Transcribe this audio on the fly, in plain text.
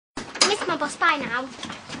my boss. Bye now.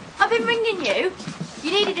 I've been ringing you.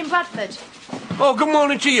 You needed in Bradford. Oh, good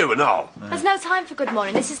morning to you and all. There's no time for good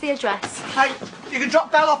morning. This is the address. Hey, you can drop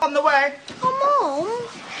Belle off on the way. Oh,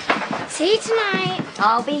 Mum. See you tonight.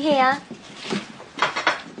 I'll be here.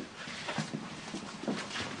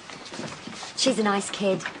 She's a nice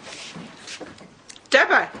kid.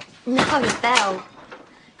 Debbie. No, Belle.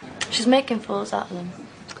 She's making fools out of them.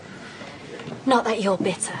 Not that you're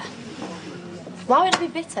bitter. Why would I be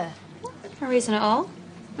bitter? No reason at all.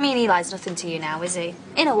 I mean, Eli's nothing to you now, is he?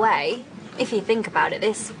 In a way, if you think about it,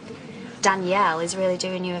 this Danielle is really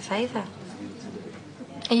doing you a favour.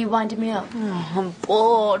 Are you winding me up? Oh, I'm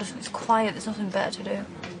bored. It's quiet. There's nothing better to do. You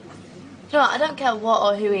know what? I don't care what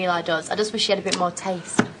or who Eli does. I just wish he had a bit more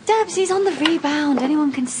taste. Debs, he's on the rebound.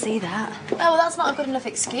 Anyone can see that. Oh, well, that's not a good enough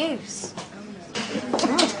excuse.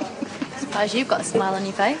 Suppose you've got a smile on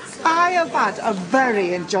your face. I have had a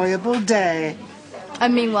very enjoyable day.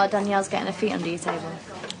 And meanwhile, Danielle's getting her feet under your table.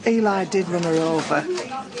 Eli did run her over.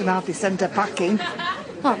 Can hardly send her packing.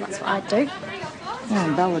 Well, that's what I'd do.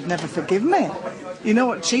 Oh, Belle would never forgive me. You know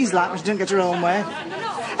what she's like when she doesn't get her own way.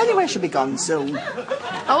 Anyway, she'll be gone soon.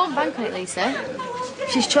 I won't bank on it, Lisa.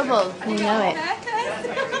 She's trouble, and you know it.